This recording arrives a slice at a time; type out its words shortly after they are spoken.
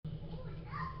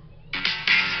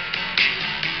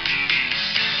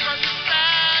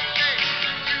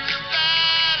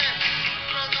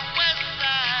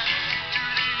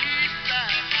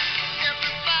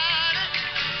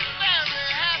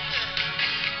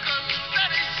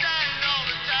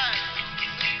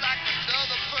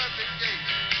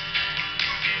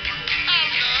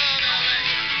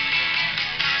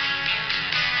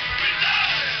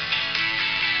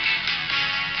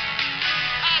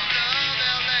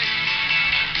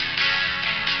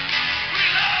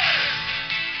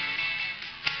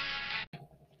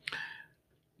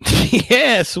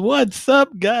Yes, what's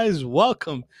up, guys?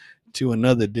 Welcome to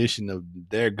another edition of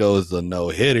There Goes the No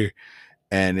Hitter.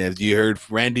 And as you heard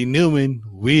Randy Newman,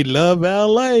 we love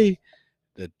LA.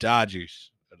 The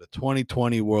Dodgers are the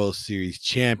 2020 World Series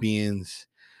champions.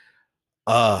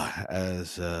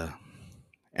 As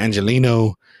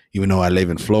Angelino, even though I live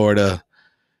in Florida,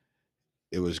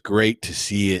 it was great to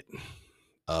see it.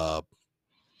 Uh,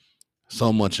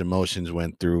 so much emotions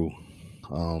went through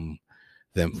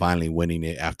them finally winning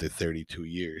it after 32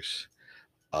 years.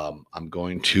 I'm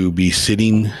going to be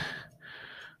sitting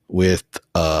with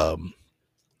and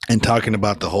talking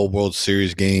about the whole World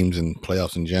Series games and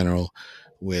playoffs in general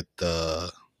with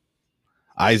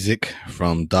Isaac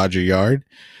from Dodger Yard.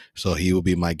 So he will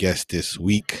be my guest this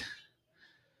week.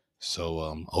 So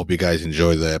I hope you guys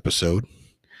enjoy the episode.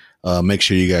 Make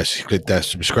sure you guys click that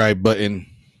subscribe button.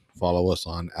 Follow us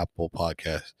on Apple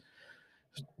Podcasts,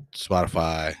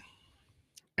 Spotify,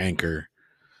 Anchor.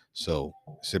 So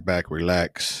sit back,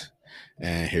 relax,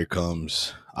 and here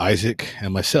comes Isaac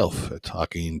and myself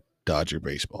talking Dodger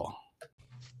baseball.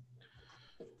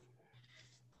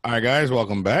 All right, guys,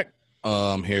 welcome back.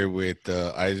 Here with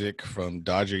Isaac from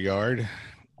Dodger Yard.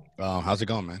 How's it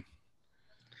going, man?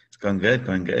 It's going good,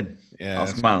 going good. Yeah, All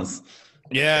smiles.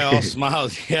 Yeah, all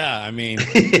smiles. Yeah, I mean,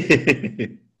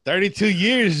 32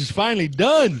 years is finally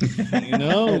done. You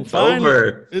know, it's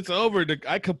over. It's over.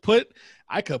 I could put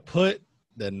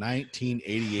the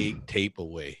 1988 tape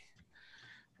away.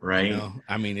 Right. You know?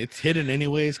 I mean, it's hidden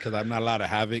anyways because I'm not allowed to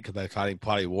have it because I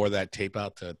probably wore that tape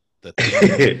out to the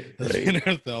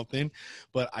thing.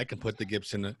 But I can put the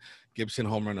Gibson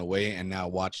home run away and now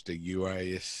watch the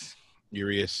Urias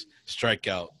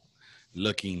strikeout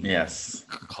looking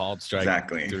called strike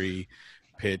 3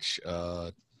 pitch.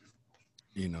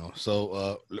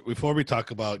 So before we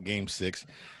talk about Game 6,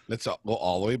 let's go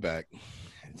all the way back.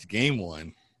 It's Game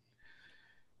 1.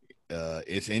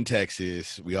 It's in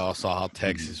Texas. We all saw how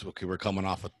Texas we're coming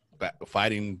off of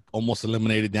fighting, almost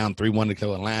eliminated, down 3-1 to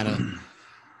kill Atlanta.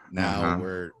 Now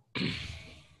we're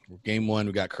Game 1.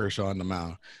 We got Kershaw on the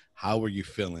mound. How were you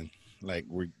feeling? Like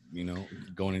we're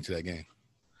going into that game.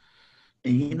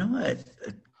 You know what?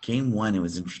 Game 1, it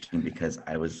was interesting because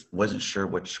I wasn't sure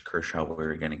which Kershaw we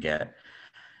were going to get,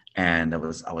 and I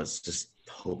was just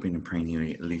hoping and praying he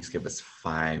would at least give us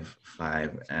five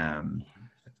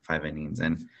innings,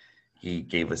 and he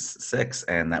gave us 6,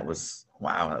 and that was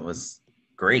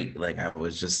great. Like I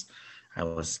was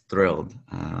thrilled.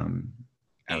 I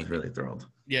was really thrilled.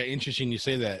 Yeah, interesting you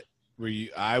say that.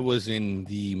 I was in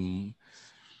the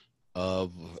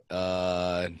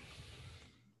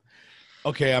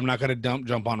okay, I'm not gonna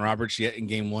jump on Roberts yet in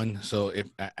Game 1. So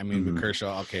with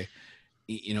Kershaw, okay,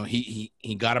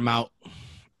 he got him out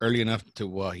early enough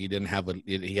to he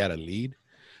he had a lead,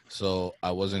 so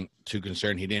I wasn't too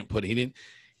concerned. He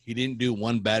didn't do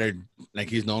one batter like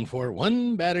he's known for,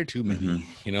 one batter too many.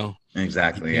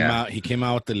 Exactly. He came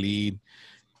out with the lead.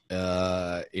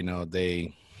 They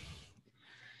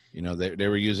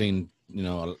were using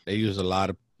they used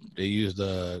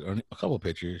a couple of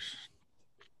pitchers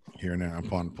here and there.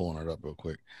 I'm pulling it up real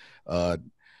quick.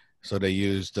 So they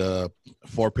used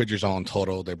 4 pitchers on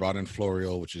total. They brought in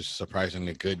Florio, which is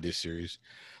surprisingly good this series.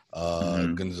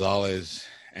 Gonzalez,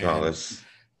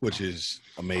 which is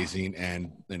amazing,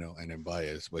 and then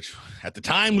Baez, which at the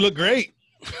time looked great.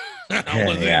 I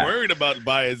wasn't worried about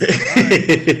Baez.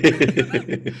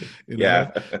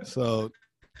 So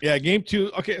Game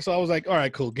 2. Okay, so I was like, all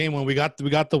right, cool. Game 1, we got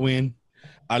the win.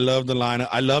 I love the lineup.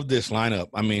 I love this lineup.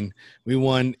 I mean, we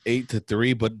won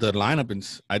 8-3, but the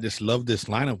lineup, I just love this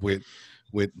lineup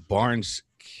with Barnes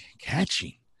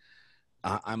catching.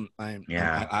 I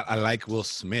like Will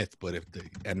Smith, but if the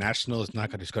National is not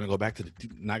going to go back to the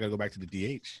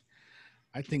DH,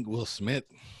 I think Will Smith.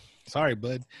 Sorry,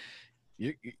 bud,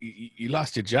 you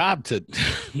lost your job to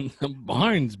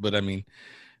Barnes, but I mean,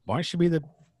 Barnes should be the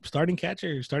starting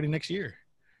catcher starting next year.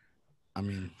 I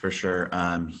mean, for sure.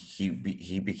 He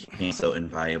became so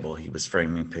invaluable. He was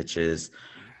framing pitches.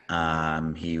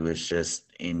 He was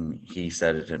just he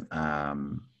said it.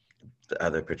 The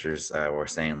other pitchers were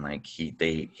saying like he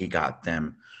got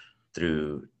them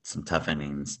through some tough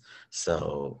innings.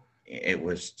 So it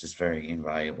was just very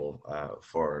invaluable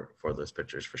for those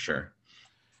pitchers for sure.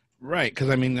 Right, because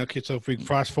I mean, okay, so if we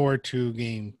fast forward to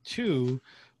Game 2.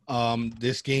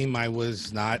 This game, I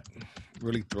was not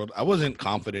really thrilled. I wasn't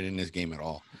confident in this game at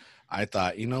all. I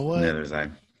thought, you know what? Neither was I.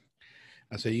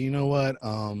 I said, you know what?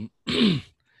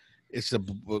 It's a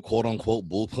quote unquote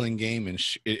bullpen game, and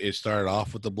it started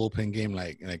off with the bullpen game,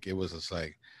 like it was just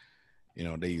like,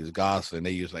 they use Gosselin,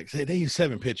 they use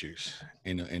 7 pitchers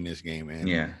in this game,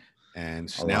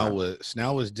 and Snell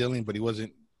was dealing, but he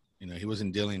wasn't He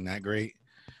wasn't dealing that great,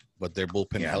 but their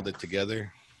bullpen Yeah. held it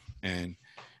together, and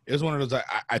it was one of those.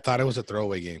 I thought it was a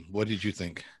throwaway game. What did you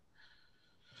think?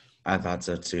 I thought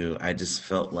so too. I just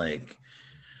felt like,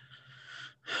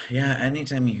 yeah,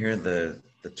 anytime you hear the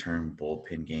term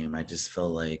bullpen game, I just feel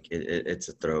like it's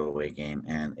a throwaway game,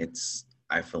 and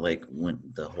I feel like when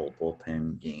the whole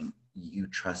bullpen game, you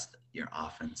trust your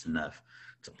offense enough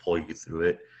to pull you through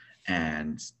it,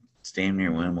 and staying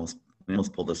near win almost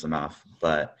pulled us off,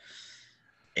 but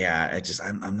yeah,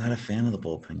 I'm not a fan of the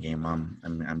bullpen game.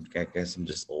 I guess I'm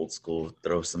just old school.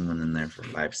 Throw someone in there for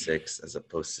 5-6 as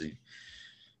opposed to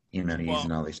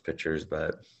using all these pitchers,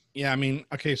 but. Yeah, I mean,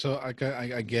 okay, so I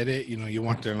get it. You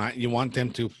want you want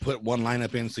them to put one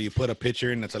lineup in, so you put a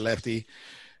pitcher in that's a lefty,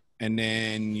 and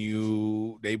then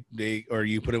you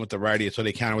put in with the righty, so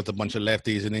they counter with a bunch of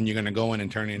lefties, and then you're gonna go in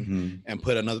and turn in and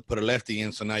put a lefty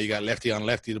in, so now you got lefty on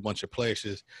lefty, a bunch of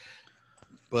places.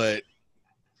 But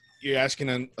you're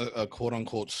asking a quote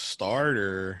unquote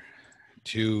starter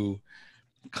to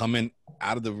come in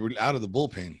out of the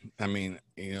bullpen. I mean,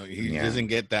 he doesn't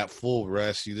get that full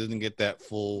rest. He doesn't get that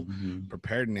full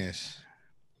preparedness.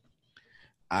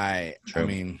 I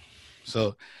mean,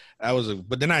 so that was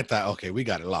but then I thought, okay, we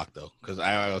got it locked though, because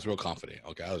I was real confident.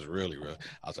 Okay, I was really real.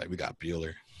 I was like, we got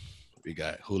Buehler, we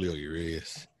got Julio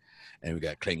Urias, and we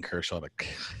got Clayton Kershaw to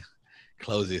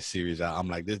close this series out. I'm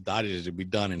like, this Dodgers should be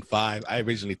done in 5. I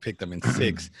originally picked them in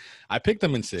 6. I picked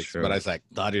them in 6, but I was like,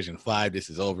 Dodgers in 5.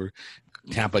 This is over.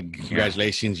 Tampa,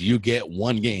 congratulations, you get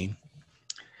 1 game.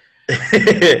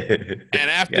 And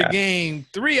after game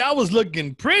 3, I was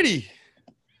looking pretty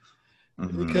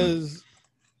because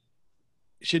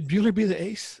should Buehler be the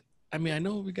ace? I mean, I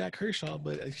know we got Kershaw,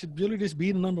 but should Buehler just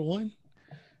be the number 1?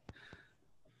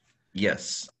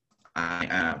 Yes,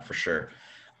 for sure.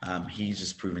 He's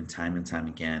just proven time and time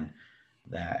again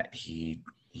that he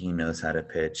knows how to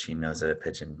pitch. He knows how to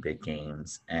pitch in big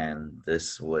games, and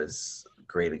this was a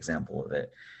great example of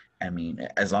it. I mean,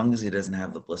 as long as he doesn't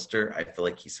have the blister, I feel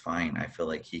like he's fine. I feel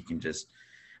like he can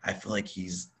I feel like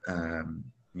he's,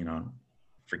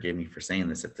 forgive me for saying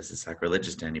this if this is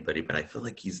sacrilegious to anybody, but I feel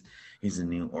like he's a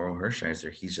new Oral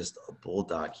Hershiser. He's just a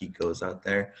bulldog. He goes out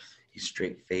there, he's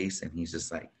straight face, and he's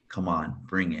just like, come on,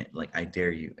 bring it. Like, I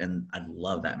dare you. And I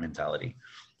love that mentality.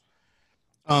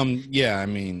 Yeah, I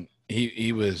mean,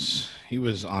 he was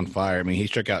on fire. I mean, he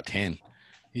struck out 10.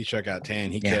 He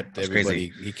kept everybody.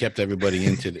 Crazy. He kept everybody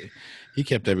he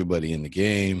kept everybody in the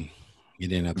game. He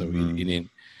didn't have to.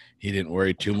 He didn't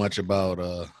worry too much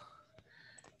about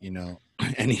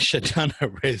and he shut down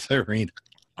Arrays Arena.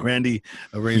 Randy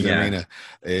Arrays Arena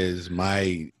is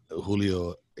my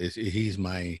Julio. He's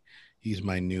my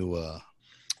new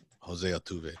Jose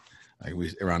Altuve. Like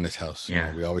around this house,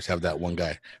 we always have that one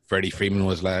guy. Freddie Freeman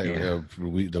was like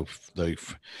the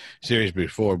series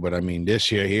before, but I mean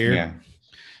this year here,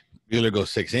 Buehler goes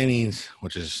 6 innings,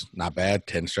 which is not bad.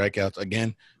 10 strikeouts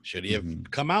again. Should he have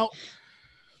come out?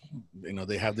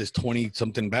 They have this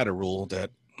 20-something batter rule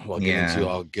that I'll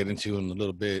get into in a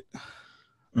little bit.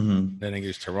 Then they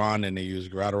use Tehran, and they use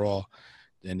Gratterall,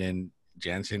 and then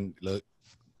Jansen looked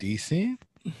decent.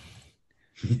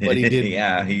 But he did.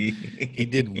 He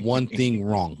did one thing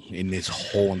wrong in this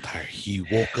whole entire. He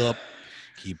woke up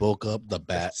the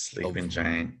bat. Sleeping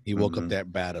giant. He woke up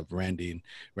that bat of Randy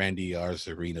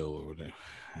Arozarena,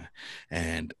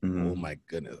 and oh my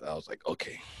goodness, I was like,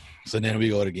 okay. So then we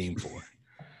go to game 4,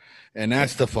 and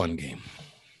that's the fun game,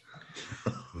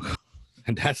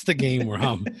 and that's the game where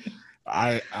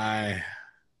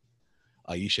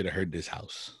you should have heard this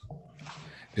house.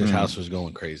 This house was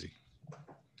going crazy.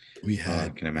 We had, I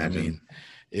can imagine. I mean,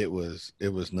 it was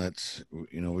nuts.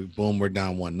 We're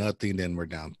down 1-0, then we're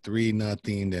down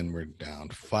 3-0, then we're down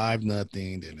 5-0,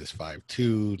 then it's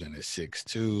 5-2, then it's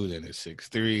 6-2, then it's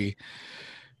 6-3,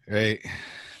 right?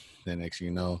 Then next thing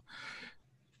you know,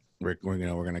 we're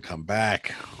gonna come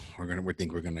back.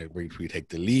 We take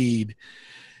the lead,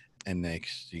 and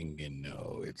next thing you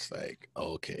know, it's like,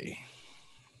 okay,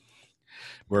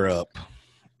 we're up,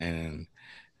 and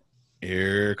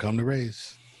here come the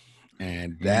Rays.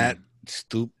 And that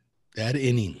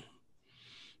inning,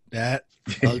 that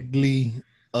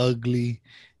ugly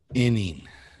inning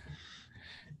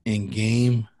in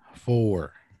game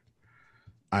 4,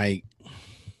 I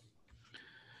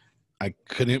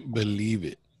couldn't believe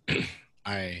it.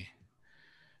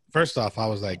 First off, I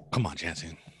was like, come on,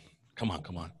 Jansen. Come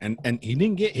on. And he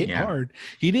didn't get hit hard.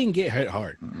 He didn't get hit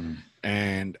hard.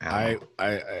 And I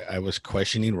was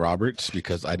questioning Roberts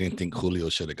because I didn't think Julio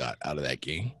should have got out of that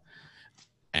game.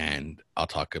 And I'll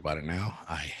talk about it now.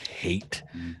 I hate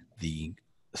the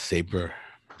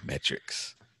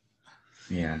sabermetrics.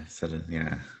 Yeah.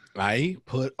 I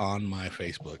put on my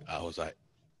Facebook, I was like,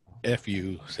 F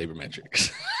you,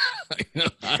 sabermetrics.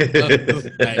 I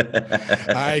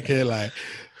can like,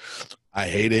 I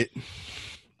hate it.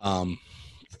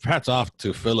 Hats off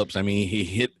to Phillips. I mean, he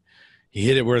hit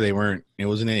it where they weren't. It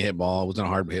wasn't a hit ball. It wasn't a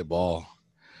hard hit ball.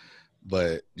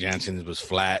 But Jansen was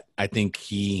flat. I think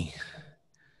he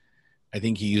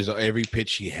used every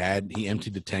pitch he had. He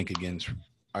emptied the tank against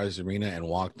Arozarena and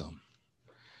walked them.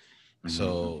 Mm-hmm.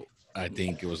 So I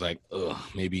think it was like,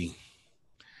 maybe.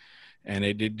 And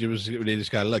they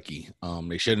just got lucky.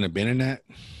 They shouldn't have been in that,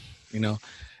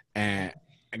 And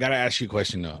I gotta ask you a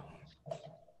question though.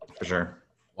 For sure.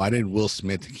 Why did Will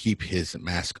Smith keep his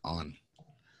mask on?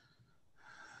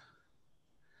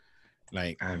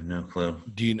 Like, I have no clue.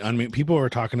 People were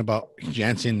talking about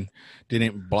Jansen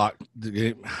didn't block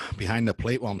behind the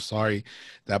plate. Well, I'm sorry,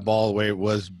 that ball where it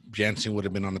was, Jansen would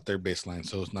have been on the third baseline.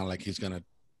 So it's not like he wouldn't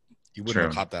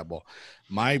have caught that ball.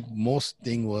 My most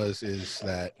thing is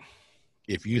that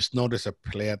if you notice a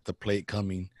play at the plate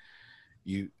coming,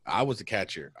 I was the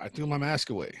catcher. I threw my mask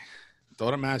away.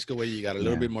 Throw the mask away. You got a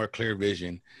little bit more clear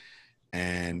vision.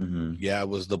 And it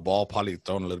was the ball probably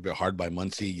thrown a little bit hard by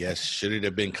Muncy. Yes, should it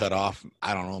have been cut off?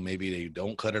 I don't know. Maybe they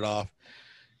don't cut it off.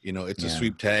 It's a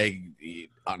sweep tag.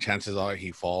 Chances are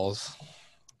he falls.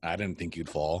 I didn't think he'd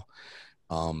fall.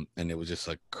 And it was just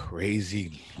a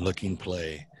crazy looking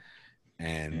play.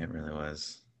 And it really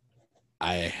was.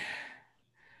 I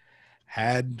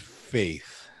had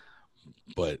faith,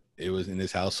 but it was in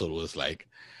this household was like,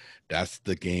 that's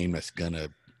the game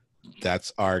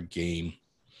that's our game.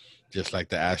 Just like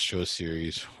the Astros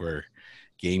series where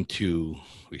game 2,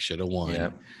 we should have won.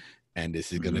 Yep. And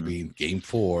this is going to be game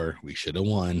 4. We should have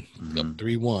won. Up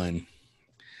 3-1.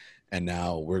 And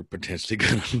now we're potentially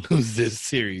going to lose this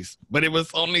series. But it was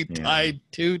only tied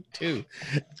 2-2.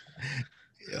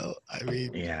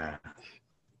 Yeah.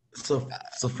 So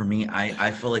for me,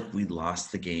 I feel like we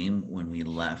lost the game when we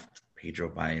left Pedro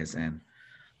Baez in.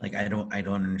 Like, I don't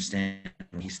understand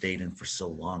when he stayed in for so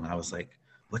long. I was like,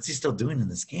 what's he still doing in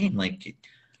this game? Like,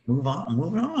 move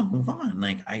on.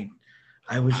 Like, I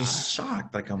was just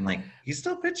shocked. Like, I'm like, he's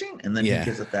still pitching? And then he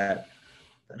gives up that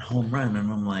home run. And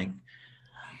I'm like,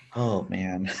 oh,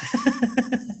 man.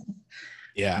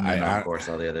 Yeah. And then, of course,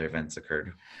 all the other events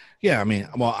occurred. Yeah, I mean,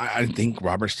 well, I think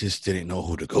Roberts just didn't know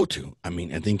who to go to. I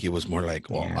mean, I think it was more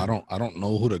like, I don't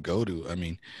know who to go to. I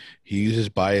mean, he uses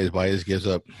Baez. Baez gives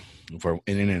up for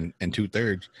inning and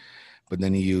 2/3, but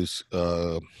then he used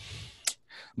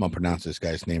I'm gonna pronounce this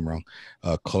guy's name wrong.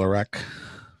 Kolarek.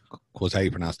 What's how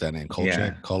you pronounce that name?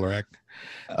 Kolchak, Kolarek.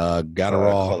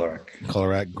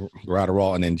 Kolarek,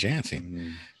 Graterol, and then Jansen. Mm-hmm.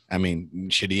 I mean,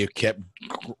 should he have kept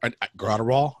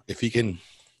Graterol if he can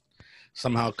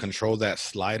somehow control that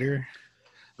slider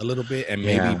a little bit and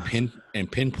maybe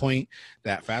pinpoint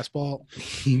that fastball?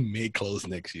 He may close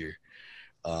next year.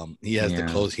 He has the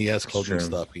close. He has closing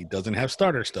stuff. He doesn't have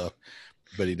starter stuff,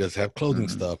 but he does have closing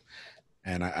stuff.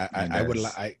 And I would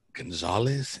like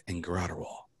Gonzalez and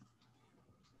Graterol,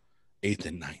 8th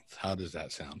and 9th. How does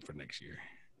that sound for next year?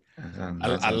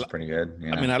 That sounds pretty good.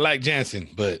 Yeah. I mean, I like Jansen,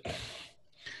 but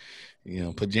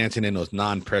put Jansen in those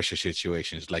non-pressure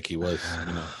situations like he was.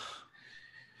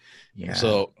 Yeah.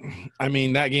 So, I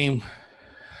mean, that game,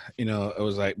 it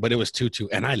was like, but it was 2-2,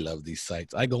 and I love these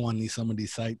sites. I go on some of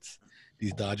these sites,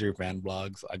 these Dodger fan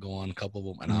blogs. I go on a couple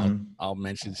of them, and I'll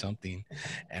mention something,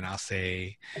 and I'll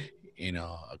say,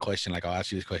 a question like, I'll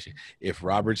ask you this question: if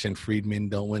Roberts and Friedman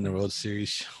don't win the World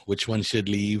Series, which one should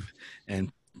leave?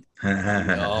 And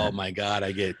oh my God,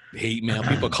 I get hate mail.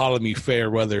 People calling me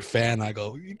fair weather fan. I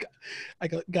go,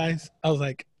 guys. I was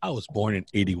like, I was born in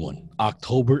 81,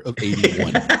 October of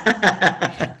 81.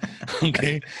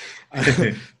 Okay,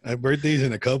 my birthday's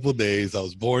in a couple days. I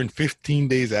was born 15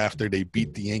 days after they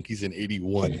beat the Yankees in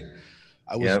 81.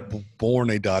 I was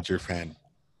born a Dodger fan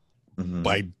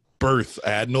by birth. I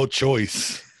had no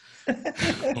choice.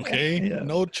 Okay,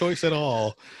 no choice at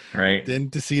all. Right.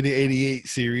 Then to see the 88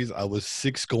 series, I was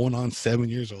 6 going on 7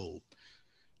 years old.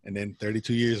 And then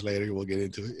 32 years later, we'll get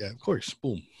into it. Yeah, of course.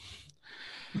 Boom.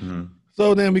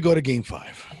 So then we go to game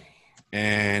 5.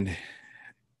 And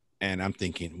I'm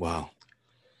thinking, wow,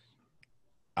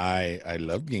 I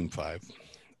love game 5.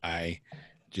 I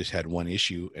just had one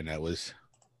issue, and that was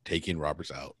taking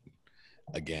Roberts out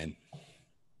again.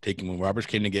 When Roberts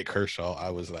came to get Kershaw, I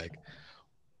was like,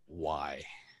 why?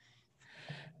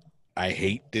 I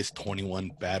hate this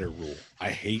 21 batter rule. I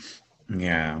hate.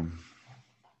 Yeah.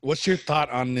 What's your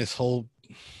thought on this whole?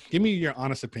 Give me your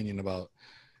honest opinion about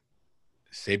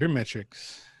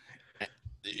sabermetrics.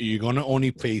 You're going to only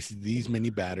face these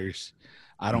many batters.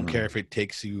 I don't care if it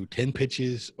takes you 10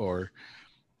 pitches or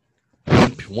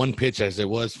one pitch as it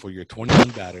was for your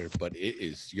 21 batter, but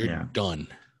you're done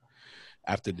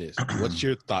after this. What's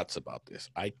your thoughts about this?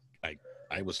 I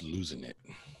was losing it.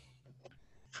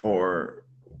 For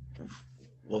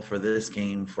this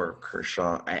game for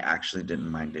Kershaw, I actually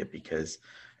didn't mind it because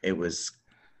it was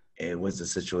a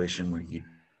situation where you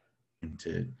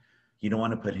don't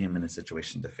want to put him in a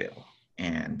situation to fail.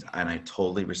 And I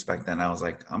totally respect that. And I was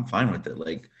like, I'm fine with it.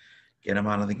 Like, get him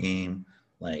out of the game.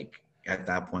 Like, at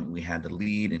that point, we had the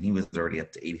lead, and he was already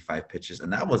up to 85 pitches.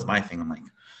 And that was my thing. I'm like,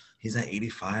 he's at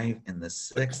 85 in the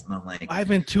sixth. And I'm like, 5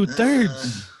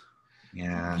 2/3.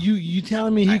 Yeah. You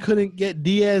telling me he couldn't get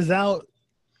Diaz out?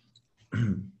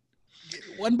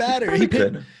 One batter. He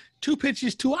could. 2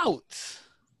 pitches, 2 outs.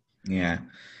 Yeah.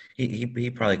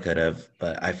 He probably could have,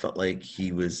 but I felt like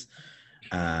he was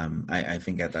I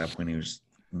think at that point he was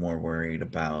more worried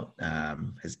about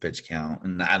his pitch count.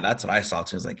 And that's what I saw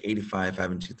too. It was like 85,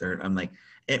 5 2/3. I'm like,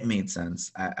 it made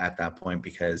sense at that point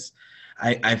because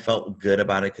I felt good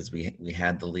about it because we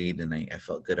had the lead, and I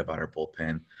felt good about our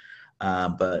bullpen.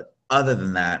 But other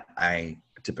than that, I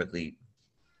typically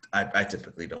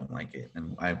don't like it,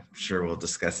 and I'm sure we'll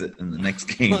discuss it in the next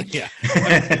game. Yeah.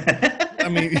 I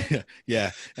mean,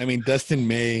 yeah. I mean, Dustin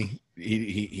May,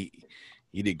 he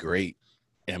did great.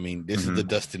 I mean, this is the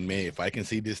Dustin May. If I can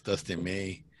see this Dustin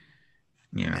May,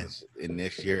 in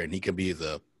next year, and he can be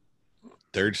the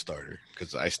third starter,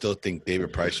 because I still think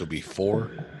David Price will be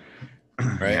 4.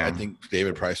 Right? Yeah. I think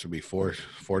David Price will be fourth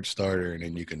starter, and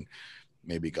then you can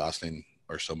maybe Gosling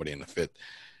or somebody in the 5th.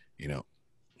 You know,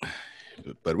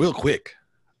 but real quick,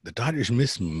 the Dodgers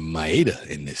missed Maeda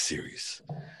in this series.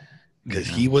 Because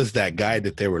he was that guy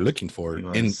that they were looking for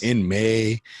in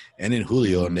May and in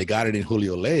Julio, and they got it in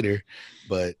Julio later.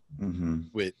 But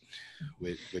with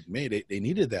May, they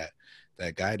needed that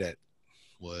guy that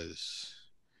was,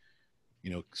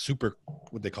 super,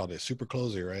 what they call it, super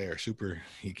closer, right? Or super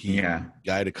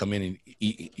guy to come in and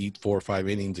eat 4 or 5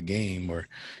 innings a game, or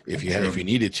if you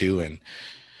needed to.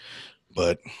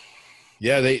 But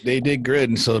yeah, they did good,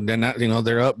 and so they're not,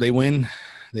 they're up. They win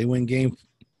game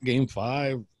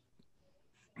 5.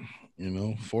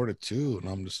 4-2, and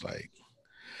I'm just like,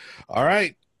 all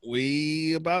right,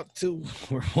 we're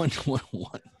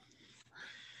 1-1.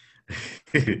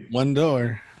 One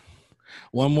door,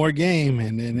 one more game,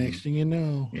 and then next thing you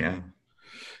know,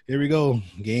 here we go,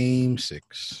 game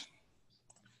 6.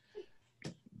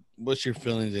 What's your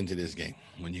feelings into this game?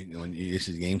 When this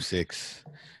is game 6,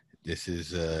 this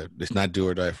is it's not do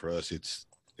or die for us. It's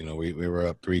we were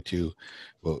up 3-2,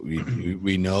 but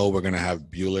we know we're gonna have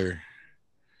Buehler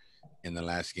in the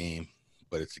last game,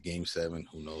 but it's a game 7.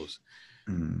 Who knows?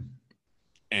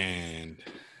 And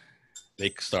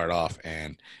they start off,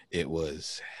 and it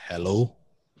was hello.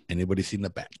 Anybody seen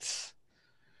the bats?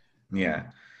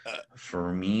 Yeah.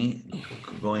 For me,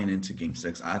 going into game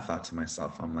 6, I thought to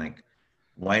myself, I'm like,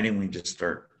 why didn't we just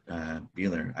start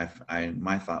Buehler?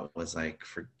 My thought was like,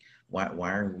 why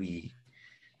are we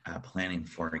planning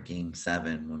for a game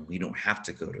 7 when we don't have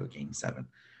to go to a game 7?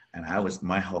 And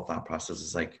my whole thought process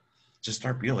is like, just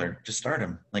start Buehler. Just start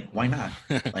him. Like, why not?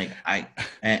 Like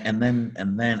and then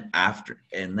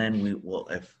we will,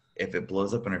 if it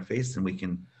blows up in our face, then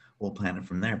we'll plan it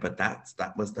from there. But that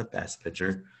was the best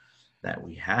pitcher that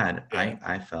we had.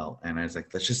 I felt, and I was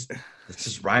like, let's just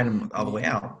ride him all the way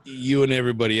out. You and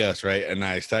everybody else, right? And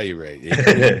I tell you, right?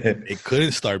 It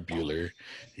couldn't start Buehler.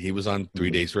 He was on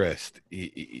 3 days rest.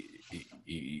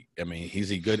 I mean,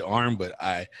 he's a good arm, but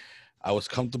I was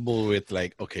comfortable with,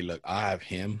 like, okay, look, I have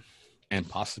him and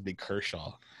possibly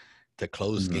Kershaw to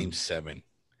close game 7.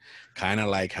 Kind of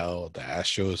like how the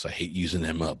Astros, I hate using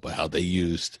them up, but how they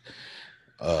used,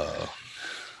 those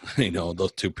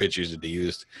 2 pitchers that they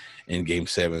used in game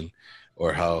 7,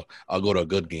 or how I'll go to a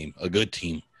good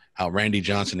team, how Randy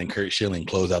Johnson and Kurt Schilling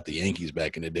closed out the Yankees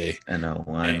back in the day. In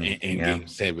game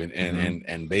 7.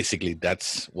 And basically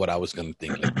that's what I was going to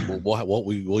think. Like,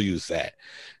 we'll use that.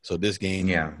 So this game,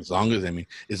 as long as we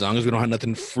don't have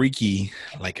nothing freaky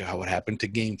like how it happened to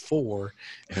game 4,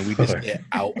 and we just get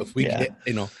out, if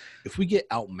we get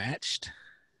outmatched,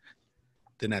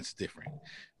 then that's different.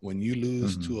 When you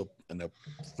lose to a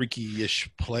freaky-ish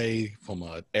play from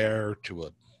an error to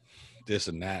a this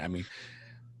and that, I mean,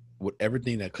 with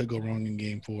everything that could go wrong in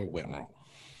game 4 went wrong.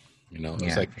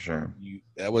 It's like, for sure.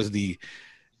 That was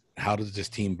how does this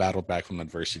team battle back from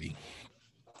adversity?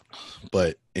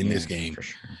 But in this game, for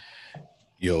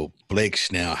sure. Blake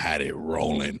Snell had it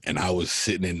rolling, and I was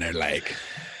sitting in there like,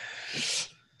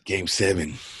 game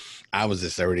 7. I was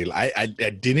just already. I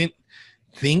didn't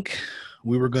think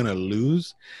we were gonna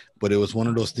lose, but it was one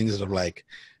of those things of like,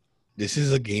 this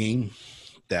is a game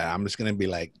that I'm just gonna be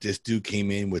like, this dude came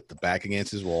in with the back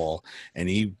against his wall, and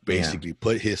he basically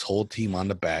put his whole team on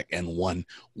the back and won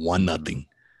 1-0,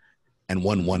 and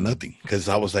won 1-0. Because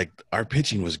I was like, our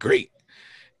pitching was great.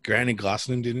 Granted,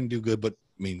 Gosselin didn't do good, but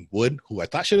I mean, Wood, who I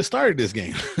thought should have started this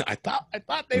game, I thought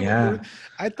they would.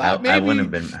 I thought maybe I wouldn't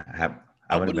have been.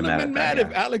 I wouldn't have been mad if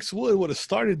Alex Wood would have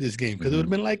started this game, because it would have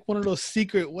been like one of those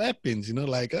secret weapons, you know,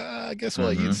 like, guess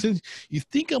what? You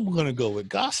think I'm going to go with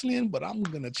Gosselin, but I'm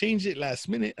going to change it last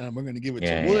minute, and we're going to give it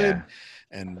to Wood.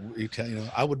 Yeah. And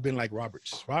I would have been like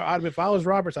Roberts. If I was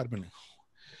Roberts, I'd have been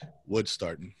Wood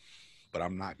starting, but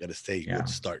I'm not going to say Wood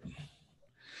starting.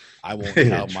 I won't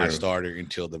count my starter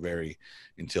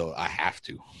until I have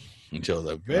to. Until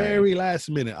the very last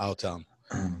minute, I'll tell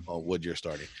him, Wood, you're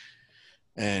starting.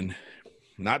 And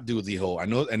not do the whole. I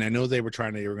know they were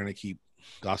going to keep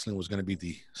Gosselin was going to be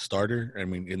the starter. I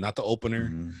mean, not the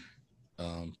opener.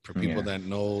 For people that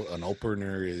know, an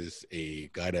opener is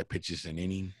a guy that pitches an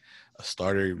inning. A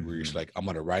starter where you're just like, I'm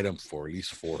going to ride him for at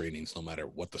least 4 innings, no matter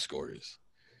what the score is.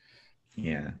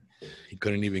 Yeah, he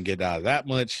couldn't even get out of that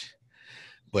much.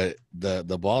 But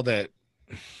the ball that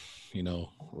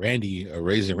Randy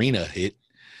Arozarena hit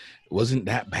wasn't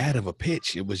that bad of a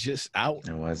pitch. It was just out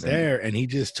there, and he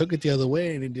just took it the other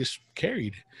way, and it just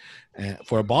carried.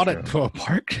 For a park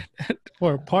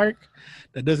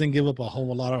that doesn't give up a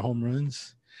whole lot of home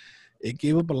runs, it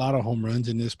gave up a lot of home runs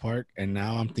in this park. And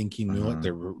now I'm thinking, you know what?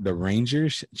 The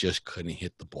Rangers just couldn't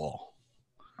hit the ball.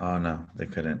 Oh no, they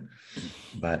couldn't.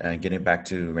 But getting back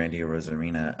to Randy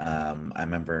Arozarena, I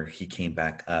remember he came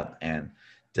back up, and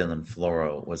Dylan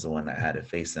Floro was the one that had to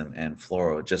face him, and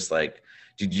Floro just like.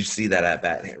 Did you see that at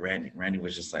bat? Randy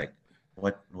was just like,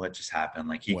 what just happened?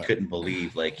 Like he couldn't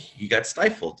believe, like he got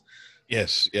stifled.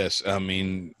 Yes. I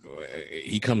mean,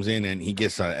 he comes in and he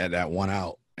gets at that one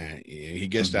out, and he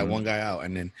gets that one guy out,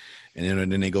 and then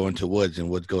they go into Woods, and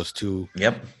Woods goes 2.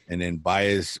 Yep. And then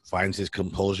Baez finds his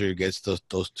composure, gets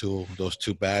those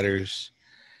two batters,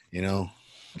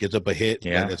 gets up a hit.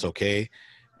 Yeah, that's okay.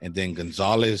 And then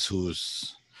Gonzalez,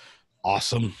 who's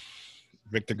awesome,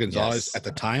 Victor Gonzalez at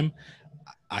the time.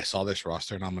 I saw this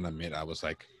roster, and I'm gonna admit, I was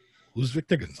like, "Who's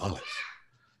Victor Gonzalez?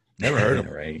 Never heard of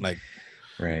him. Right. Like,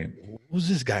 right? Who's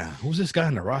this guy? Who's this guy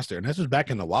on the roster?" And this was back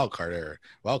in the wild card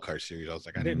series. I was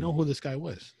like, I didn't know who this guy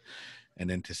was. And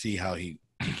then to see how he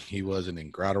was, and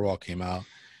then Gratterall came out,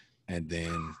 and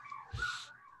then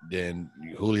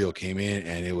Julio came in,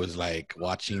 and it was like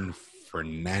watching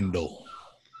Fernando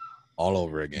all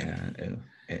over again.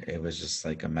 Yeah, it was just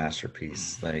like a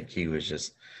masterpiece. Like he was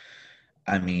just.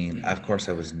 I mean, of course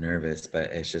I was nervous,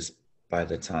 but it's just by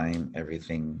the time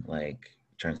everything like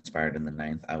transpired in the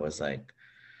 9th, I was like,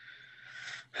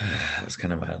 I was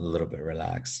kind of a little bit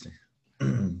relaxed.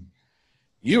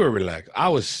 You were relaxed. I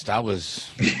was.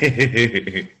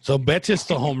 So Betts hits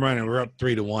the home run, and we're up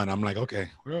 3-1. I'm like, okay,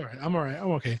 we're all right. I'm all right.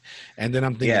 I'm okay. And then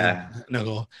I'm thinking,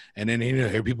 no. And then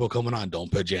hear people coming on.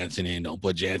 Don't put Jansen in. Don't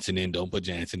put Jansen in. Don't put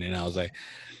Jansen in. I was like.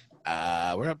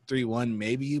 We're up 3-1.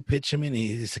 Maybe you pitch him in.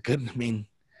 It's a good. I mean,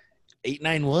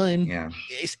 8-9-1. Yeah,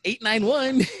 it's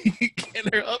 8-9-1. And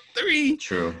they're up 3.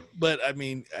 True. But I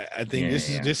mean, I think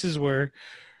this is where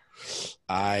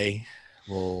I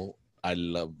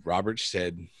love. Robert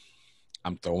said,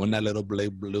 "I'm throwing that little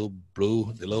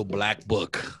black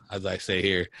book, as I say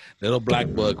here, little black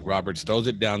book." Roberts throws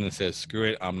it down and says, "Screw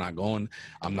it. I'm not going.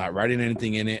 I'm not writing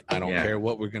anything in it. I don't care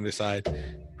what we're gonna decide.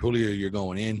 Julio, you're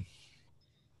going in."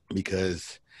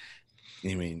 Because,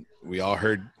 I mean, we all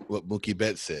heard what Mookie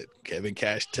Betts said. Kevin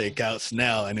Cash take out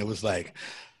Snell, and it was like,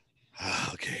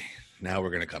 okay, now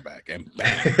we're gonna come back, and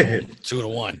bam,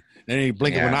 2-1. Then you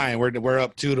blink of an eye, and we're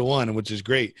up 2-1, which is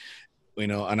great,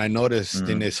 And I noticed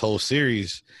in this whole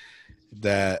series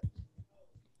that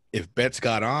if Betts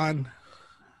got on,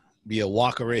 be a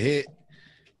walk or a hit,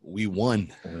 we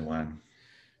won.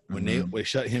 When they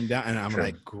shut him down, and I'm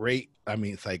like, great. I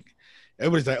mean, it's like.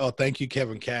 Everybody's like, "Oh, thank you,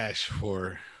 Kevin Cash,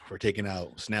 for taking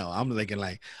out Snell." I'm thinking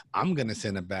like, I'm gonna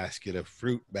send a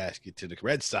fruit basket to the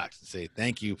Red Sox and say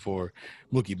thank you for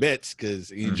Mookie Betts, because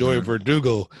enjoy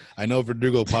Verdugo. I know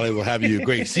Verdugo probably will have you a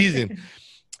great season,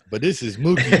 but this is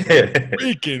Mookie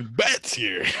freaking Betts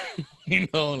here.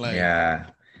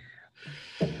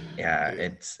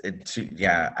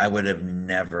 I would have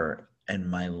never. In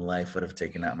my life would have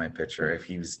taken out my pitcher if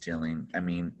he was stealing. I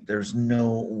mean, there's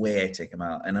no way I take him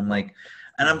out. And I'm like,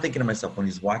 and I'm thinking to myself, when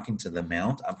he's walking to the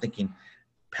mound, I'm thinking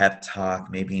pep talk,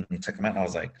 maybe he took him out. And I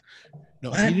was like,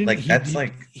 no, what? He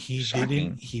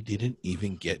didn't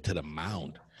even get to the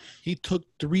mound. He took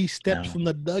 3 steps from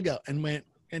the dugout and went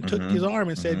and took his arm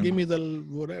and said, "Give me the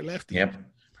lefty." Yep.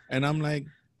 And I'm like,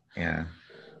 yeah,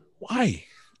 why?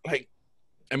 Like,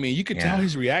 I mean, you could tell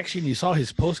his reaction. You saw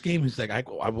his post game. He's like,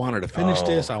 I wanted to finish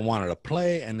this. I wanted to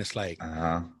play. And it's like,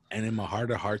 and in my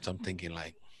heart of hearts, I'm thinking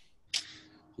like,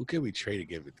 who can we trade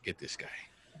to get this guy?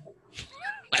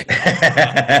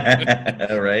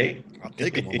 Right? I'll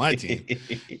take him on my team.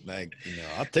 Like,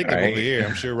 I'll take him over here.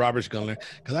 I'm sure Robert's gonna learn,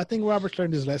 because I think Robert's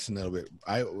learned his lesson a little bit.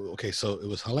 So it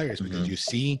was hilarious because you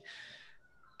see,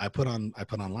 I put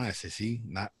online. I said, see,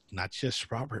 not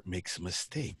just Robert makes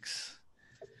mistakes,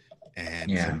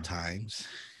 and sometimes,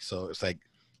 so it's like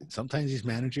sometimes these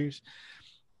managers,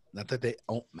 not that they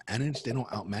don't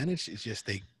outmanage. It's just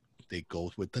they go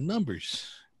with the numbers.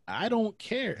 I don't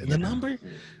care. The number,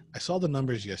 I saw the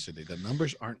numbers yesterday. The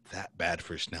numbers aren't that bad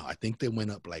for Snell. I think they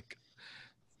went up like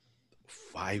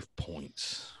 5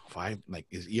 points. Like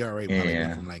his ERA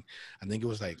went from like, I think it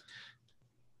was like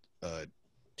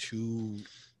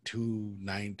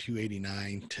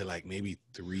 289 to like maybe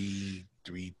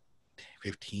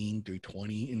 315,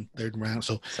 320 in third round.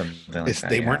 So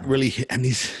they weren't really, and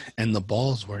the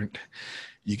balls weren't.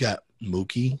 You got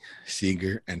Mookie,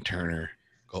 Seager, and Turner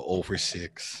go over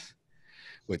 6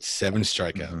 with 7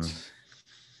 strikeouts.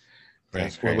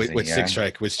 Right, with six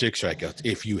strikeouts.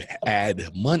 If you add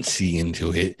Muncy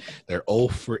into it, they're 0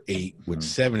 for 8 with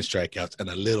 7 strikeouts and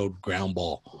a little ground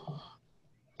ball.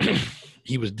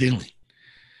 He was dealing.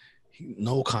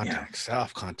 No contact,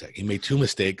 soft contact. He made 2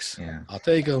 mistakes. I'll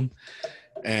take them.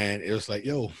 And it was like,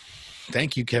 yo,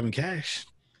 thank you, Kevin Cash.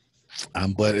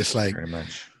 But it's like, very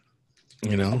much.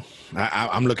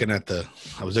 I'm looking at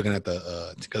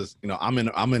because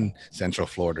I'm in Central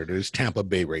Florida. There's Tampa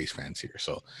Bay Rays fans here,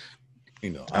 so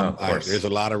there's a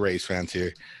lot of Rays fans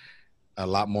here. A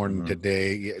lot more than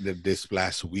today, this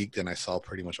last week, than I saw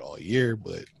pretty much all year.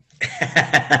 But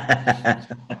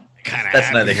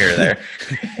that's neither here nor there.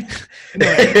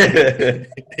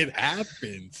 It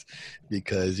happens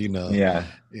because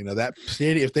that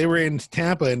stadium. If they were in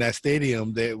Tampa in that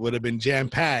stadium, they would have been jam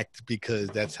packed because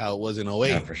that's how it was in 08.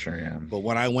 Yeah, for sure. Yeah. But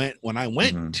when I went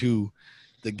to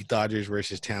the Dodgers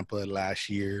versus Tampa last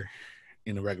year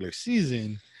in the regular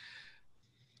season,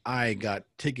 I got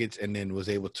tickets and then was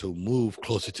able to move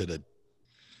closer to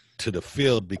the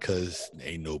field because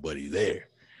ain't nobody there.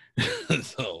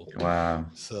 So wow.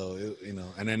 So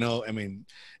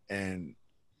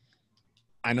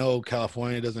I know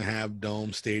California doesn't have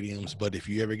dome stadiums, but if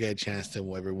you ever get a chance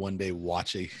to ever one day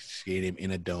watch a stadium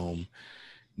in a dome,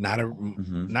 not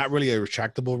really a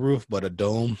retractable roof, but a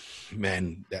dome,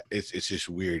 man, it's just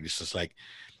weird. It's just like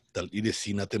you just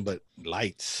see nothing but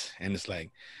lights, and it's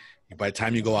like by the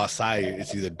time you go outside,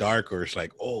 it's either dark or it's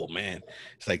like, oh man,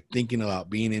 it's like thinking about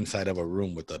being inside of a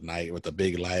room with a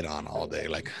big light on all day,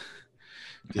 like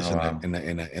just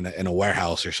in a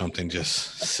warehouse or something,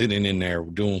 just sitting in there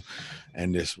doing,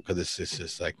 and this because it's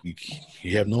just like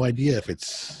you have no idea if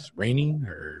it's raining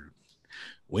or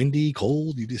windy,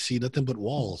 cold. You just see nothing but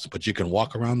walls, but you can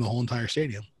walk around the whole entire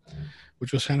stadium,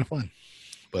 which was kind of fun.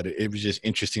 But it was just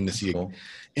interesting to see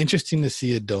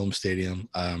a dome stadium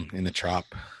in the Trop.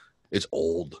 It's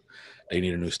old. They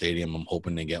need a new stadium. I'm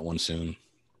hoping they get one soon.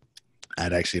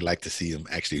 I'd actually like to see them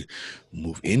actually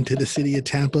move into the city of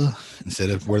Tampa instead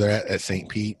of where they're at St.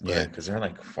 Pete. Yeah, because they're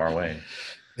like far away.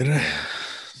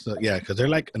 So yeah, because they're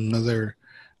like another,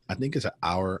 I think it's an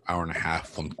hour and a half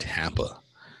from Tampa.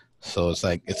 So it's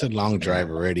like it's a long drive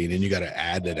already, and then you got to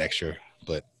add that extra.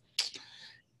 But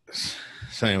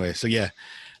so anyway, so yeah,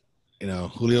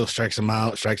 Julio strikes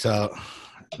out. Strikes out.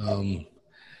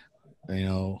 What was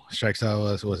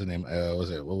his name?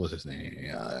 What was his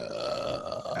name?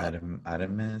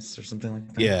 Adames or something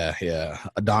like that. Yeah.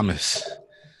 Adames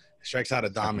strikes out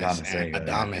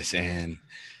Adames,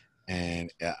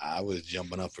 and I was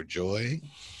jumping up for joy.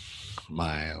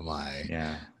 My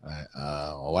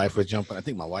wife was jumping. I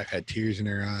think my wife had tears in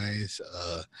her eyes.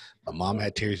 My mom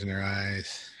had tears in her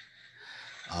eyes.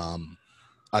 I'll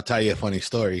tell you a funny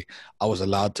story. I was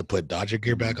allowed to put Dodger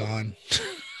gear back on.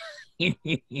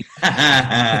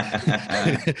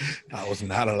 I was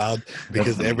not allowed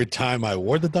because every time I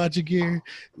wore the Dodger gear,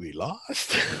 we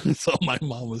lost. So my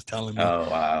mom was telling me, "Oh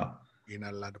wow, you're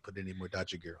not allowed to put any more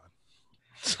Dodger gear on."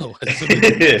 So as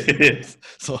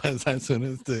soon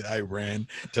as I ran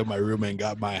to my room and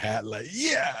got my hat, like,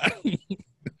 yeah,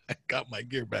 I got my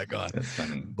gear back on. That's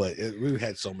funny. But we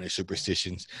had so many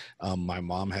superstitions. My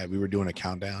mom we were doing a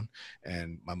countdown,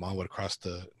 and my mom would cross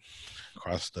the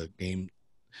game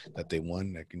that they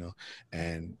won,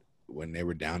 and when they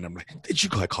were down, I'm like, did you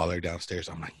go? I call her downstairs.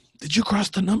 I'm like, did you cross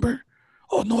the number?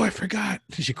 Oh no, I forgot.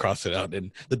 She crossed it out,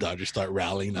 and the Dodgers start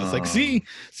rallying. I was like, see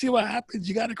what happens?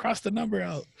 You got to cross the number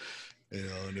out.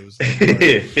 And it was like,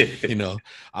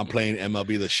 I'm playing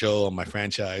MLB The Show on my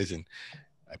franchise, and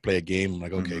I play a game. I'm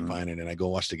like, okay, Mhm. fine. And then I go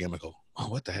watch the game. I go, oh,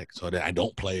 what the heck? So then I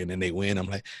don't play, and then they win. I'm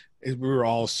like, we were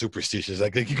all superstitious.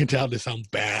 Like you can tell this I'm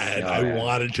bad. Oh, I yeah.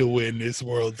 wanted to win this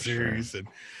World For sure. Series,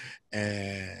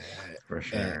 and For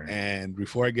sure. and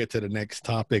before I get to the next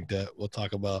topic that we'll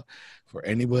talk about, for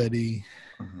anybody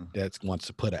Mhm. that wants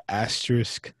to put an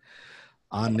asterisk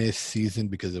on this season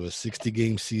because it was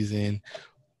 60-game season,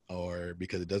 or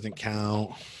because it doesn't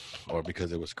count, or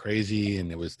because it was crazy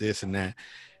and it was this and that,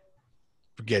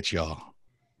 forget y'all.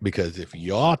 Because if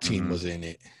y'all team was in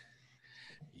it,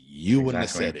 you wouldn't have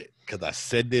said it. Because I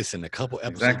said this in a couple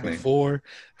episodes before,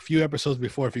 a few episodes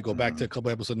before. If you go back to a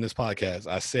couple episodes in this podcast,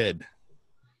 I said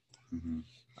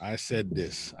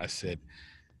this. I said,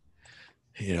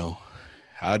 you know,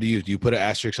 how do you put an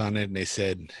asterisk on it? And they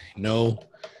said, no,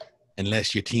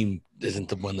 unless your team isn't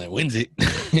the one that wins it.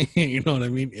 You know what I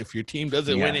mean? If your team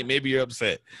doesn't win it, maybe you're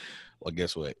upset. Well,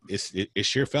 guess what? It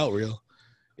sure felt real.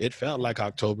 It felt like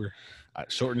October.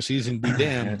 Shortened season be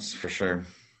damned. That's for sure.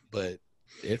 But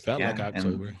it felt like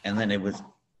October. And then it was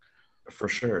for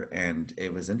sure. And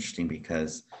it was interesting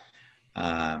because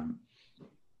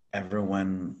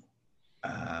everyone,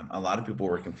 a lot of people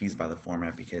were confused by the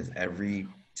format because every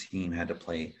playoff team had to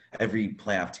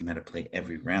play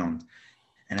every round.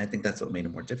 And I think that's what made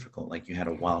it more difficult. Like you had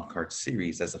a wild card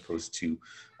series as opposed to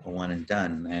a one and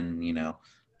done. And, you know,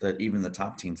 even the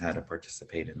top teams had to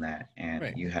participate in that.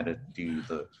 And you had to do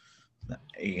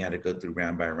you had to go through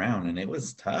round by round, and it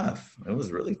was tough. It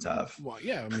was really tough. Well,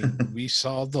 yeah, I mean, we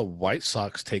saw the White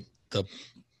Sox take the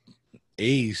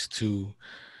A's to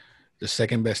the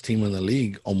second best team in the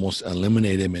league, almost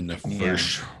eliminate him in the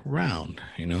first round.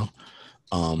 You know,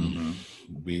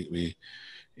 we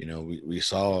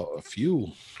saw a few,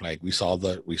 like we saw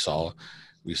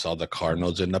the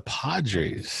Cardinals and the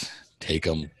Padres take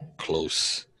them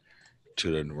close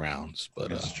to the rounds, but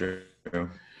that's true.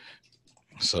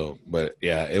 So, but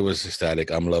yeah, it was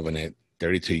ecstatic. I'm loving it.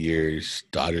 32 years,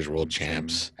 Dodgers world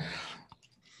champs.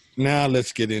 Now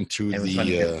let's get into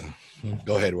the.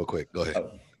 Go ahead, real quick. Go ahead.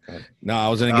 Oh, go ahead. No, I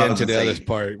was gonna get into the other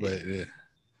part, but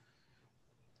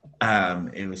yeah.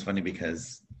 It was funny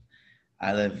because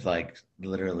I live like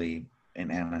literally in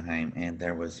Anaheim, and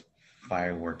there was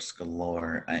fireworks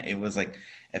galore. It was like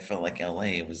it felt like LA.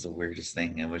 It was the weirdest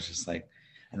thing. It was just like,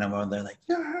 and I'm over there like,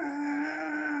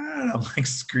 I'm like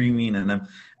screaming, and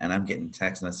I'm getting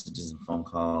text messages and phone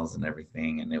calls and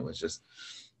everything, and it was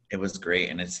great,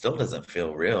 and it still doesn't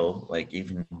feel real. Like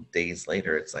even days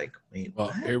later, it's like, wait, well,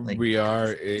 what? Here Like, we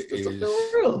are.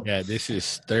 This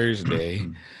is Thursday.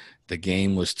 The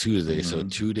game was Tuesday, so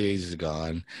 2 days is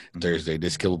gone. Thursday.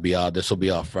 This will be out. This will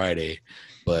be out Friday,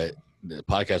 but the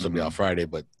podcast will be out Friday.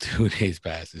 But 2 days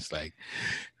passed. It's like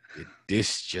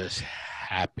this just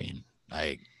happened.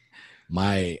 Like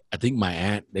I think my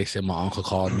aunt. They said my uncle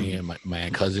called me, and my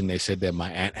cousin. They said that my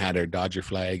aunt had her Dodger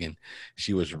flag, and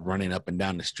she was running up and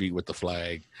down the street with the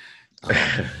flag.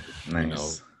 Nice. You know,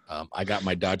 I got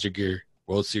my Dodger gear.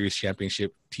 World Series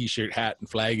championship T-shirt, hat, and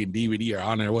flag and DVD are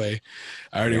on their way.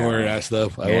 I already ordered that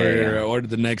stuff. I ordered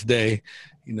the next day,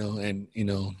 you know, and you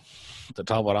know, to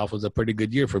top it off was a pretty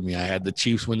good year for me. I had the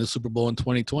Chiefs win the Super Bowl in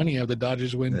 2020. I have the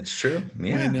Dodgers win. That's true.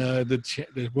 Yeah. Win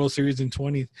the World Series in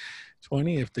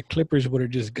 2020. If the Clippers would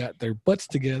have just got their butts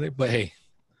together, but hey,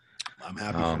 I'm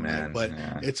happy for man. But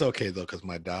it's okay though, because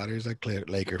my daughter's a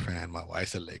Laker fan. My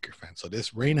wife's a Laker fan. So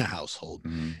this Reina household.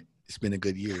 It's been a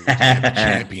good year with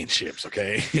championships,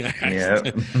 okay? Yeah.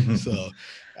 So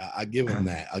I give them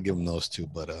that. I'll give them those two.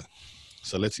 But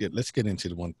so let's get into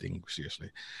the one thing seriously.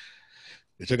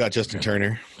 They took out Justin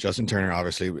Turner. Justin Turner,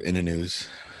 obviously, in the news.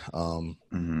 Took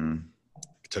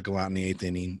him out in the 8th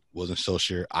inning. Wasn't so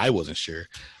sure. I wasn't sure.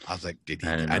 I was like, did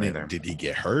he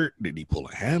get hurt? Did he pull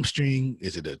a hamstring?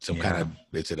 Is it is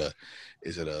it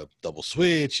a double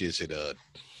switch? Is it a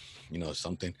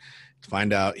something? To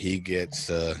find out he gets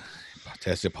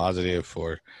tested positive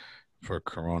for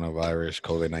coronavirus,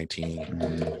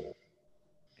 COVID-19,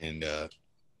 and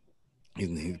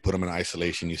he put him in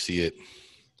isolation. You see it,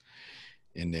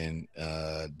 and then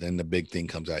the big thing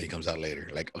comes out. He comes out later.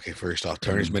 Like, okay, first off,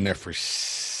 Turner's been there for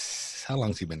how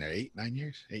long's he been there? 8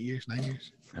 years? 9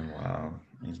 years? Oh, wow,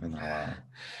 he's been there a while.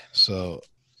 So.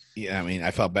 Yeah, I mean,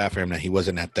 I felt bad for him that he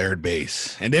wasn't at third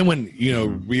base. And then when,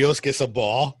 Rios gets a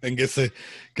ball and because,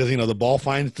 the ball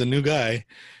finds the new guy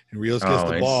and Rios gets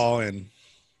the ball and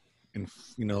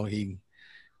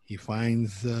he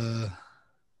finds, so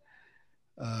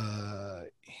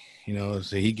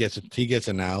he gets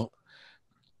an out.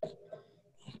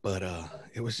 But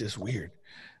it was just weird.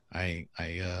 I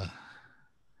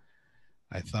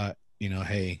thought,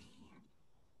 hey,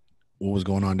 what was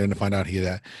going on? Then to find out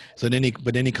that. So then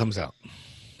he comes out.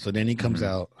 So then he comes Mhm.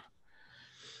 out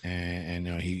and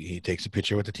he takes a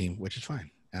picture with the team, which is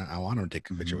fine. I want him to take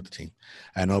a picture with the team.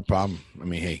 I had no problem. I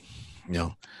mean, hey, you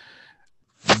know,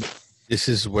 this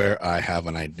is where I have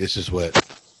this is where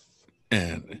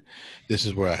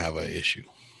I have an issue.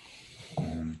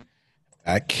 Mhm.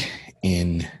 Back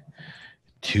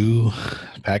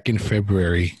in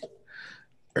February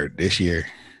or this year,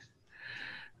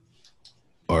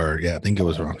 or yeah, I think it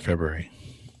was around February.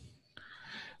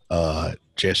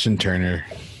 Justin Turner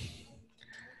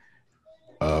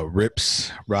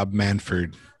rips Rob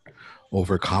Manfred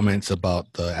over comments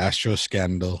about the Astro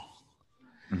scandal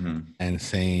Mhm. and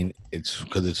saying it's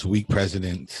because it's weak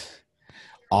presidents.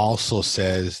 Also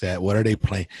says that what are they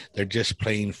playing? They're just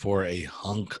playing for a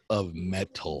hunk of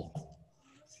metal.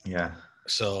 Yeah.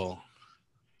 So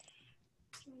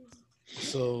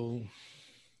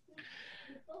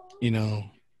you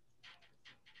know,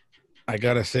 I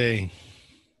gotta say,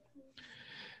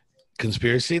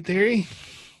 conspiracy theory.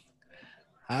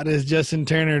 How does Justin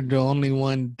Turner the only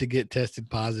one to get tested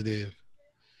positive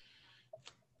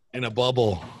in a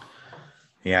bubble?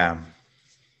 Yeah.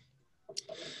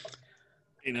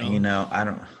 You know, I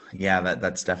don't. Yeah,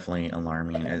 that's definitely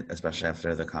alarming, especially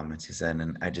after the comments he said.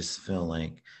 And I just feel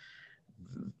like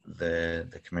the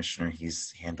commissioner,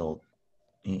 he's handled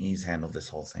this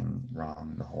whole thing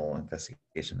wrong, the whole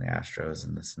investigation of the Astros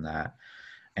and this and that.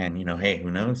 And hey,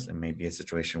 who knows? It may be a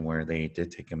situation where they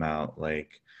did take him out,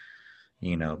 like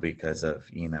because of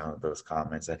those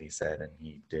comments that he said, and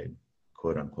he did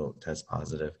quote unquote test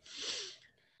positive.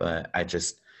 But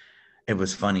it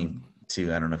was funny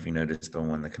too. I don't know if you noticed, but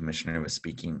when the commissioner was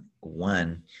speaking,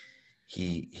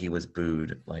 he was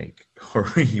booed like, or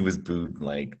he was booed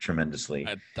like tremendously.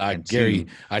 And two,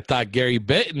 I thought Gary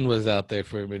Benton was out there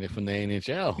for a minute from the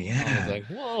NHL. I was yeah, like,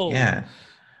 whoa. yeah,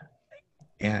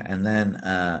 yeah. And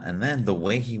then the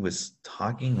way he was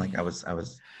talking, like He was I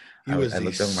looked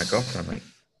over at my girlfriend, I'm like,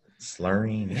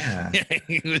 slurring, yeah,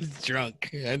 he was drunk.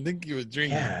 I think he was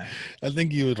drinking. yeah. I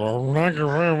think he was. Thank you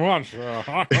very much.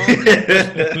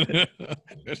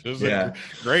 This is a Yeah,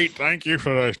 great. Thank you for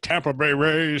the Tampa Bay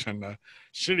Rays and the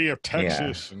city of yeah.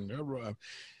 Texas and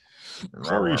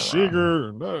Corey Seager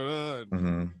and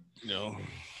Mm-hmm.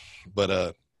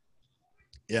 But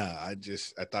yeah,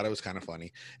 I thought it was kind of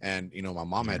funny, and my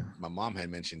mom Yeah. had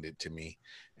mentioned it to me,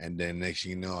 and then next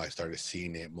thing you know, I started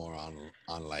seeing it more on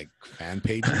like fan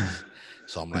pages.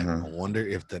 So I'm like, Uh-huh. I wonder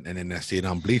if and then I see it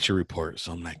on Bleacher Report.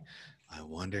 So I'm like, I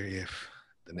wonder if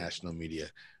the national media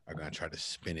are going to try to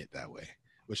spin it that way,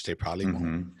 which they probably won't,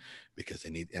 Mm-hmm. because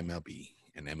they need MLB.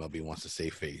 And MLB wants to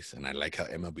save face, and I like how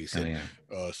MLB Oh said,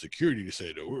 yeah. security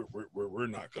said we're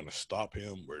not going to stop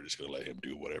him. We're just going to let him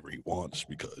do whatever he wants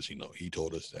because he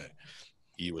told us that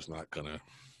he was not going to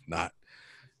not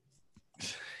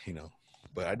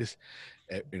But I just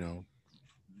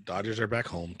Dodgers are back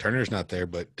home. Turner's not there,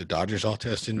 but the Dodgers all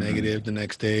tested Mm-hmm. negative the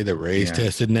next day. The Rays Yeah.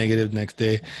 tested negative next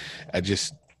day.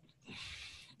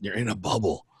 You're in a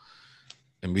bubble,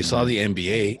 and we saw the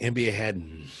NBA. NBA had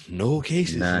no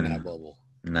cases in that bubble.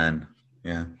 None.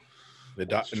 Yeah.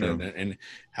 And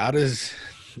how does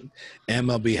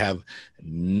MLB have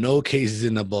no cases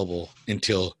in the bubble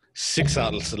until 6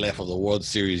 outlets left of the World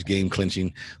Series game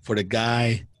clinching for the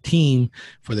guy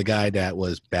that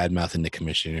was bad mouthing the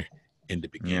commissioner in the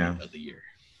beginning of the year?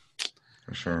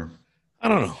 For sure. I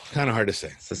don't know. Kind of hard to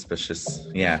say. Suspicious.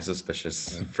 Yeah,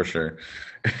 suspicious for sure.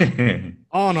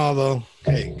 All in all, though,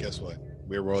 hey, guess what?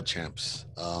 We're world champs.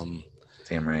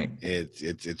 Damn right.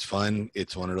 It's fun.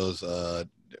 It's one of those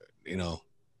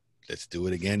let's do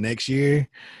it again next year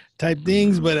type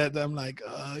things. But I'm like,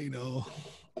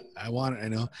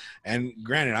 and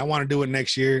granted, I want to do it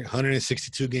next year,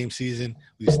 162 game season.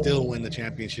 We still win the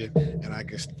championship, and I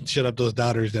can shut up those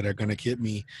doubters that are going to give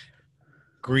me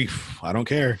grief. I don't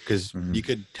care, because you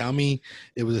could tell me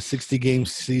it was a 60 game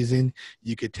season.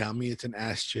 You could tell me it's an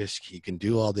asterisk. You can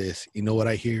do all this. You know what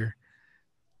I hear?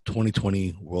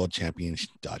 2020 World Champions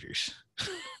Dodgers.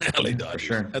 LA Dodgers. For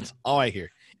sure. That's all I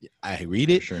hear. I read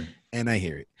it and I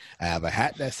hear it. I have a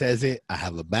hat that says it. I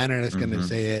have a banner that's going to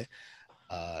say it.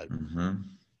 I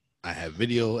have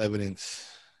video evidence.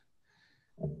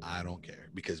 I don't care,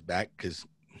 because back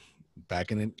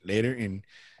later in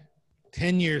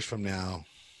 10 years from now,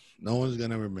 no one's going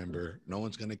to remember. No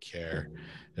one's going to care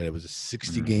that it was a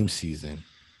 60 game season.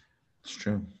 It's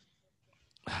true.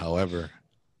 However,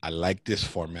 I like this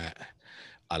format.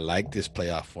 I like this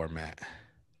playoff format.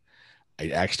 I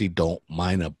actually don't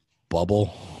mind a bubble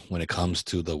when it comes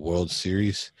to the World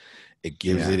Series. It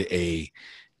gives it a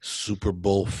Super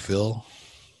Bowl feel.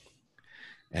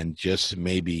 And just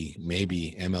maybe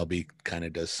MLB kind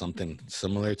of does something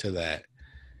similar to that.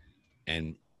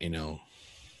 And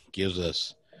gives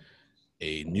us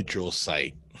a neutral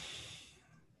site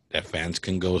that fans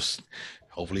can go.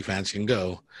 Hopefully, fans can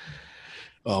go.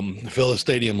 Fill the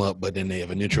stadium up, but then they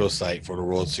have a neutral site for the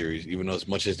World Series, even though as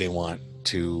much as they want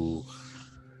to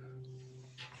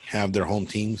have their home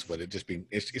teams, but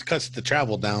it cuts the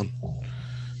travel down,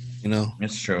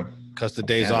 It's true. Cuts the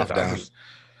days off down.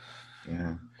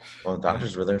 Yeah. Well, the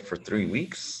Dodgers were there for 3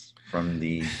 weeks from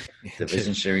the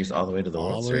division series all the way to the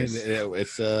World Series.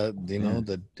 It's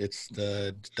it's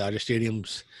the Dodger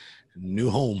Stadium's new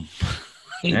home.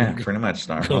 Yeah, pretty much.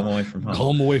 Home away from home.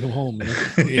 Home away from home.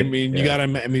 I mean, you gotta.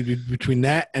 I mean, between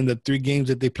that and the 3 games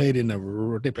that they played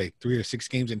they played 3 or 6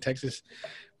 games in Texas,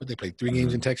 but they played 3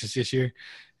 games in Texas this year.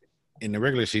 In the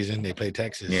regular season, they played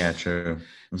Texas. Yeah, true.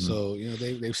 Mm-hmm. So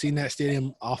they've seen that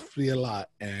stadium awfully a lot,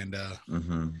 and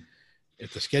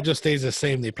if the schedule stays the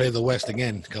same, they play the West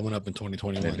again coming up in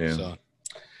 2021.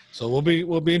 So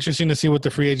we'll be interesting to see what the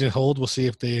free agent hold. We'll see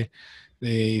if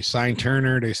they sign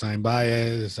Turner, they sign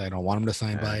Baez. I don't want them to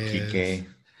sign Baez. Kike.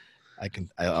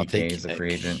 I'll take is a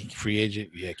free agent. Free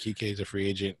agent, yeah. Kike is a free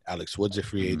agent. Alex Wood's a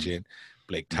free agent.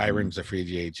 Blake Tyron's a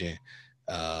free agent.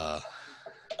 I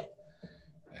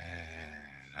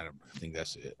think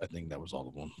that's it. I think that was all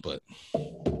of them. But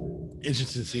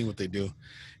interesting to see what they do.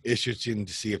 Interesting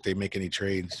to see if they make any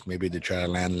trades. Maybe they try to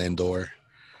land Lindor.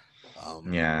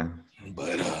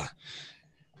 But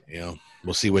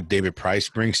we'll see what David Price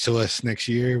brings to us next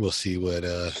year. We'll see what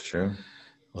true.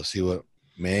 We'll see what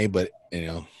May. But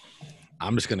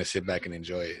I'm just gonna sit back and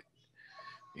enjoy it.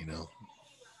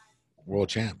 World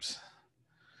champs.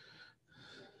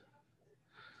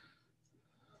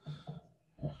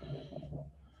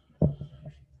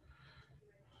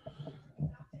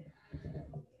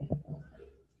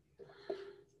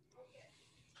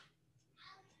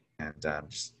 And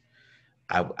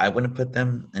I wouldn't put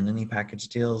them in any package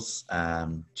deals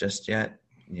just yet,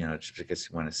 just because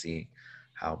we want to see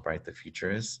how bright the future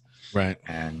is. Right.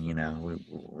 And, we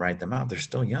write them out. They're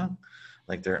still young.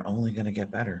 Like, they're only going to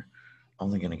get better.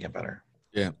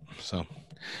 Yeah. So,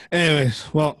 anyways,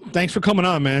 well, thanks for coming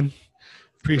on, man.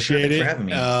 Appreciate it. For having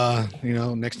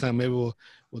me. Next time maybe we'll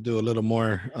do a little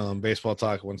more baseball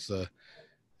talk once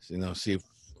see if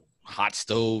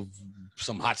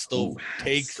some hot stove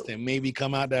takes that maybe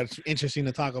come out that's interesting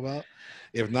to talk about.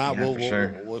 If not,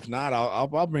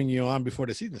 I'll bring you on before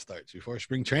the season starts, before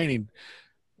spring training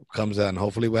comes out, and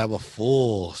hopefully we'll have a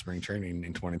full spring training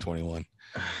in 2021.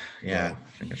 Yeah,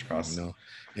 fingers crossed.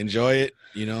 Enjoy it.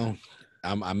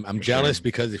 I'm jealous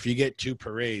because if you get 2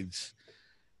 parades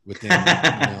within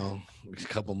a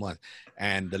couple months,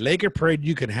 and the Laker parade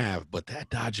you can have, but that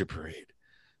Dodger parade,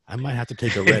 I might have to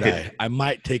take a red eye.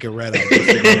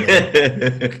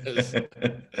 Because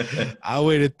I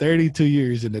waited 32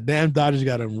 years, and the damn Dodgers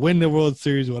got to win the World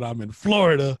Series when I'm in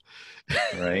Florida.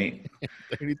 Right.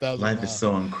 30,000 Life miles. is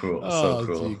so uncruel. Oh, so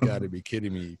cruel. You got to be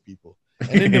kidding me, people.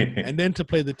 And then to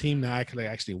play the team that I could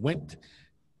actually went.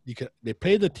 They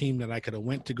played the team that I could have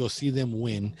went to go see them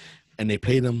win, and they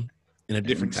played them in a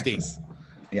different state.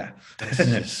 Yeah. That's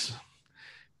just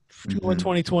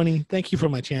 2020. Thank you for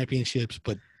my championships,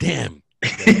 but damn,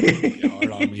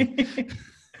 hard on me.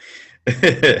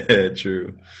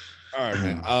 True. All right,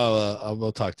 man.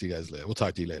 We'll talk to you guys later. We'll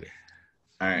talk to you later.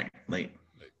 All right. Late.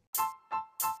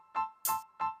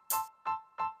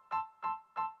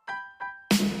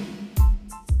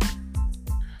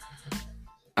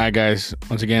 All right, guys.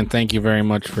 Once again, thank you very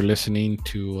much for listening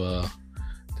to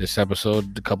this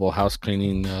episode. A couple of house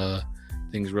cleaning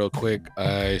things real quick.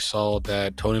 I saw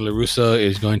that Tony La Russa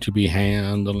is going to be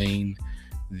handling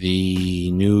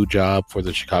the new job for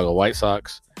the Chicago White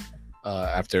Sox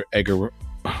after Edgar,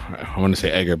 I want to say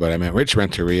Edgar, but I meant Rich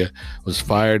Renteria was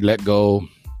fired, let go,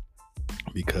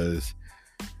 because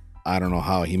I don't know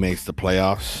how he makes the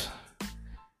playoffs.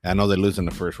 I know they lose in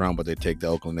the first round, but they take the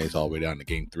Oakland A's all the way down to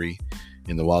Game 3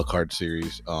 in the wild card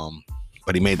series.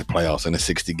 But he made the playoffs in a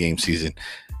 60-game season.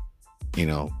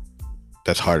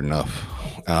 That's hard enough.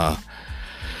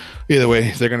 Either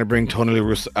way, they're going to bring Tony La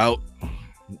Russa out,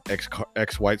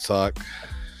 ex-White Sox.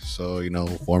 So,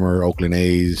 former Oakland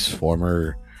A's,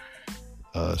 former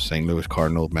St. Louis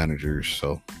Cardinal managers.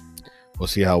 So we'll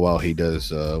see how well he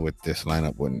does with this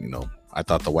lineup when, I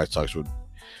thought the White Sox would,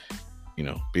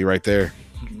 be right there,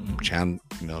 challenging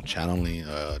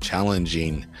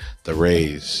the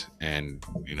Rays and,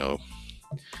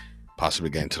 possibly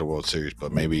get into the World Series,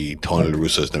 but maybe Tony La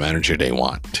Russa is the manager they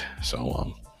want.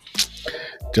 So,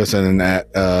 just other than that,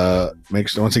 make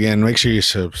sure you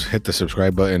hit the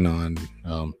subscribe button on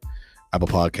Apple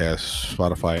Podcasts,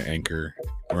 Spotify, Anchor.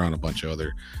 We're on a bunch of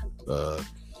other, I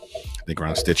think we're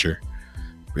on Stitcher.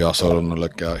 We also on the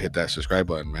lookout, hit that subscribe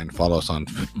button, man. Follow us on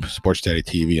Sports Daddy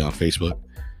TV on Facebook,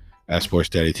 at Sports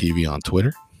Daddy TV on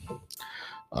Twitter.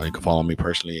 You can follow me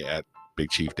personally at Big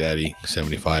Chief Daddy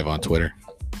 75 on Twitter.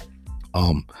 Be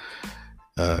on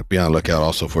the lookout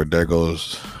also for There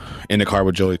Goes In the Car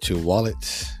with Joey 2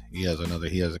 Wallets. He has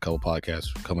a couple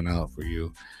podcasts coming out for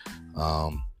you.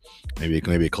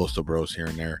 Maybe Coastal Bros here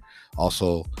and there.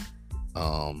 Also,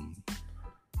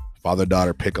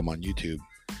 father-daughter pick 'em on YouTube.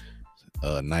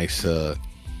 Nice.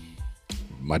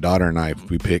 My daughter and I,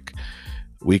 we pick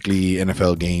weekly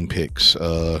NFL game picks.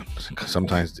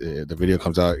 Sometimes the video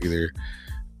comes out either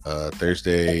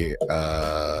Thursday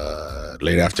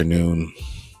late afternoon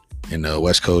in the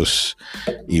West Coast,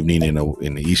 evening in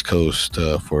the East Coast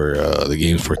for the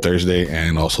games for Thursday,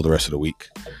 and also the rest of the week.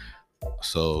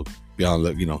 So get on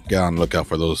the lookout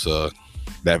for those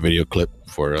that video clip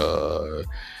for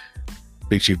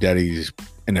Big Chief Daddy's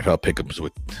NFL pickups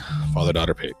with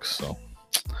father-daughter picks. So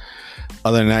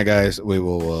other than that, guys, we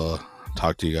will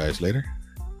talk to you guys later.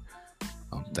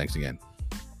 Thanks again.